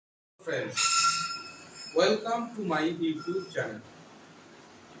friends, welcome to my YouTube channel.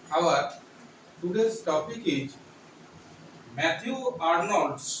 Our today's topic is Matthew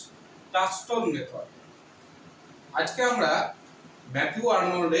Arnold's Touchstone method. আজকে আমরা Matthew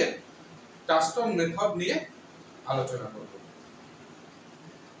আর্নল্ডের টাচস্টোন method নিয়ে আলোচনা করব।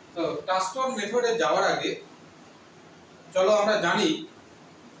 তো টাচস্টোন মেথডে যাওয়ার আগে চলো আমরা জানি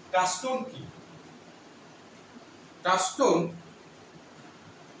টাচস্টোন কি। টাচস্টোন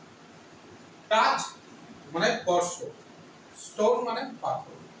টাচ মানে স্পর্শ, স্টোন মানে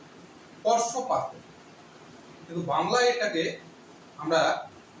পাথর, স্পর্শ পাথর, কিন্তু বাংলায় এটাকে আমরা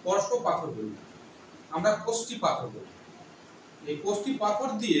স্পর্শ পাথর বলি, আমরা কোষ্ঠী পাথর বলি। এই কোষ্ঠী পাথর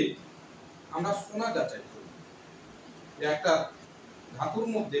দিয়ে আমরা সোনা যাচাই করি যে একটা ধাতুর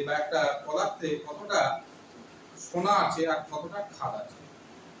মধ্যে বা একটা পদার্থে কতটা সোনা আছে আর কতটা খাদ আছে,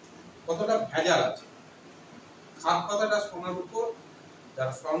 কতটা ভেজাল আছে। খাদ কথাটা সোনার উপর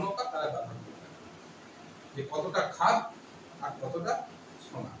যারা স্বর্ণকার তারা ব্যবহার করে যে কতটা খাদ আর কতটা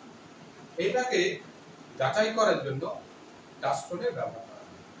সোনা, এটাকে যাচাই করার জন্য টাচস্টোনের ব্যবহার করা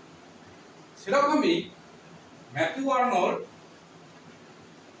হয়। সেরকমই ম্যাথিউ আর্নল্ড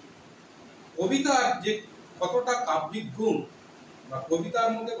কবিতার যে কতটা কাব্যিক গুণ বা কবিতার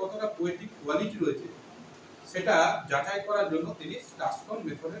মধ্যে কতটা পোয়েটিক কোয়ালিটি রয়েছে সেটা যাচাই করার জন্য তিনি টাচস্টোন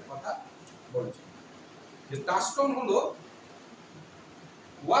মেথডের কথা বলেছেন। যে টাচস্টোন হলো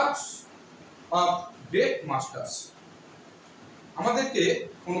ওয়ার্কস অফ গ্রেট মাস্টার্স। আমাদেরকে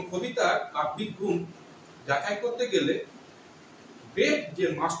কোন কবিতার কাব্যিক গুণ যাচাই করতে গেলে গ্রেট যে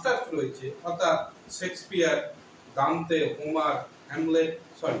মাস্টার রয়েছে অর্থাৎ শেক্সপিয়ার, দান্তে, হোমার, হ্যামলেট,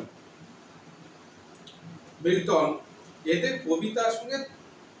 মিল্টন, এদের কবিতার সঙ্গে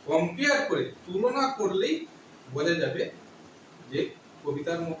কম্পেয়ার করে তুলনা করলেই বোঝা যাবে যে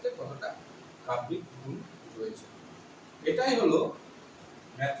কবিতার মধ্যে কতটা কাব্যিক গুণ রয়েছে। এটাই হলো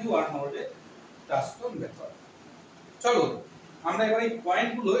ম্যাথিউ আর্নল্ডের টাচস্টোন মেথড। চলো আমরা এবার এই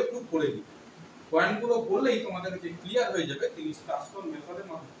পয়েন্টগুলো একটু পড়ে নিই। পয়েন্টগুলো পড়লেই তোমাদের কাছে ক্লিয়ার হয়ে যাবে তিনি টাচস্টোন মেথডের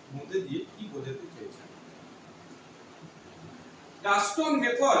মধ্যে দিয়ে কি বোঝাতে চেয়েছেন। Touchstone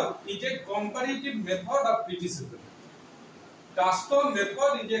method is a comparative method of criticism. Touchstone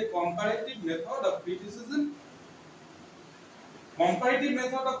method is a comparative method of criticism. Comparative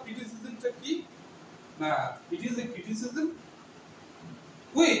method of criticism টা কি? না, it is a criticism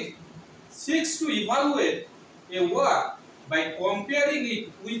which seeks to evaluate a work by comparing it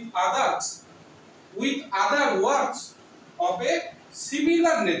with other works of a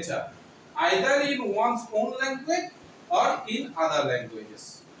similar nature, either in one's own language or in other languages.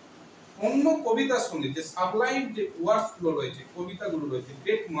 অন্য কবিতার সঙ্গে যে Sublime যে ওয়ার্ডস গুলো রয়েছে, কবিতাগুলো রয়েছে,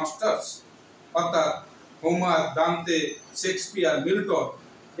 গ্রেট মাস্টার্স অর্থাৎ হোমার, দান্তে, শেক্সপিয়ার, মিল্টন,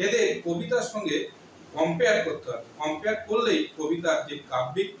 এদের কবিতার সঙ্গে কম্পেয়ার করতে হবে। কম্পেয়ার করলেই কবিতার যে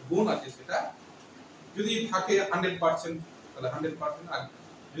কাব্যিক গুণ আছে সেটা যদি থাকে 100% তাহলে 100%, আর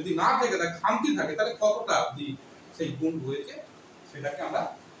যদি না থাকে তাহলে খামতি থাকে তাহলে কতটা অবধি সেই গুণ রয়েছে সেটাকে আমরা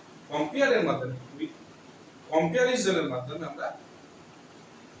কম্পেয়ারের মাধ্যমে কম্পারিজনের মাধ্যমে আমরা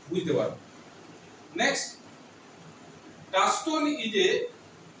বুঝতে পারব। নেক্সট, টাচস্টোন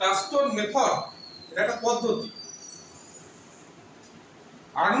মেথড এটা একটা পদ্ধতি।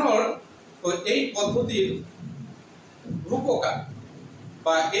 আর্নল্ড তো এই পদ্ধতির রূপকার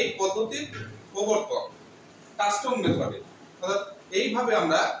বা এই পদ্ধতির প্রবর্তক টাচস্টোন মেথডে। অর্থাৎ এইভাবে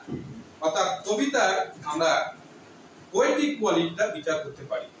আমরা অর্থাৎ কবিতার আমরা পোয়েটিক কোয়ালিটিটা বিচার করতে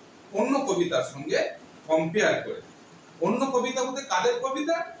পারি অন্য কবিতার সঙ্গে কম্পেয়ার করে। অন্য কবিতা বলতে কাদের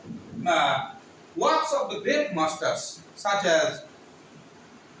কবিতা? না, works of the great masters such as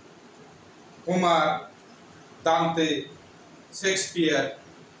Homer, দান্তে, Shakespeare,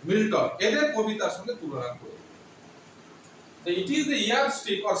 Milton, এদের কবিতার সঙ্গে তুলনা করে। It is the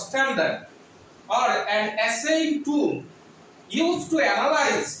yardstick or standard or an assaying tool used to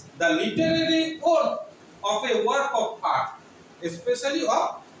analyze the literary worth of a work of art, especially of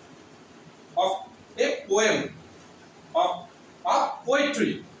a poem, of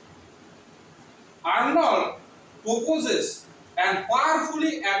poetry. Arnold proposes and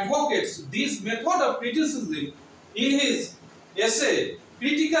powerfully advocates this method of criticism in his essay,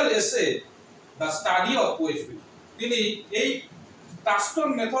 critical essay, The Study of Poetry. তিনি এই টাচস্টোন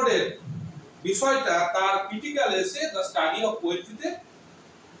মেথডের বিষয়টা তার critical এসে the study of পোয়েট্রিতে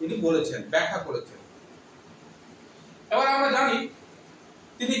তিনি বলেছেন, ব্যাখ্যা করেছেন। এবার আমরা জানি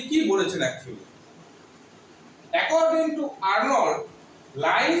তিনি কি বলেছেন actually. According to Arnold,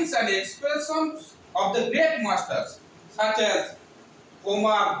 lines and expressions of the great masters such as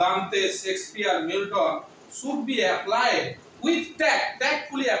Homer, Dante, Shakespeare, Milton should be applied with tact,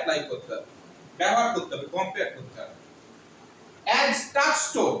 tactfully apply করতে হবে, ব্যবহার করতে হবে, কম্পেয়ার করতে হবে। As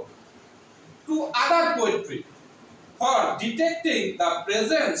touchstone poetry for detecting the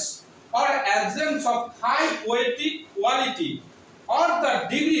presence or absence of high poetic quality or the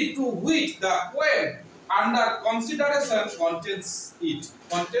degree to which the poem under consideration contains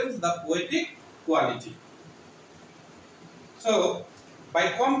the poetic quality. So, by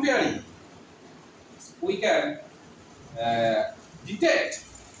comparing, we can detect,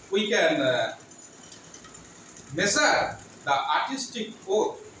 we can measure the artistic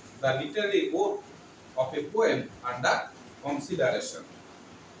worth, the literary worth of a poem under consideration.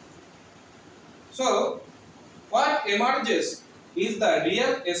 So, what emerges is the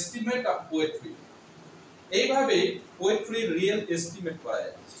real estimate of poetry. এইভাবে পোয়েট্রির real estimate করা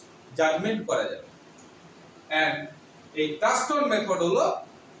যায়, judgement করা যায়। And এই টাচস্টোন method হলো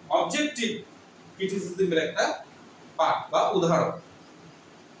objective ক্রিটিসিজমের একটা part বা উদাহরণ।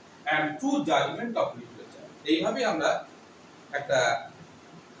 And true judgement of literature, এইভাবে আমরা একটা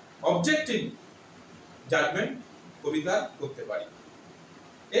অবজেক্টিভ জাজমেন্ট কবিতা করতে পারি।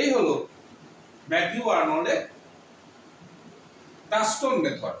 এই হলো ম্যাথিউ আর্নল্ডের টাচস্টোন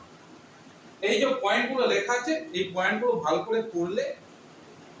মেথড। এই যে পয়েন্টগুলো লেখা আছে, এই পয়েন্টগুলো ভালো করে পড়লে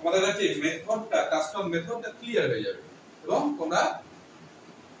আমাদের কাছে মেথডটা, টাচস্টোন মেথডটা ক্লিয়ার হয়ে যাবে এবং তোমরা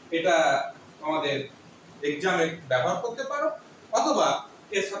এটা আমাদের এক্সামে ব্যবহার করতে পারো, অথবা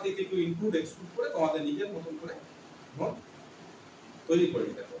এর সাথে কিছু ইনক্লুড এক্সক্লুড করে তোমাদের নিজের মতন করে নোট তৈরি করে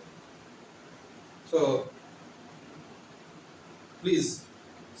নিতে পারো। So please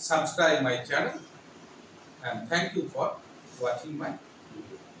subscribe my channel and thank you for watching my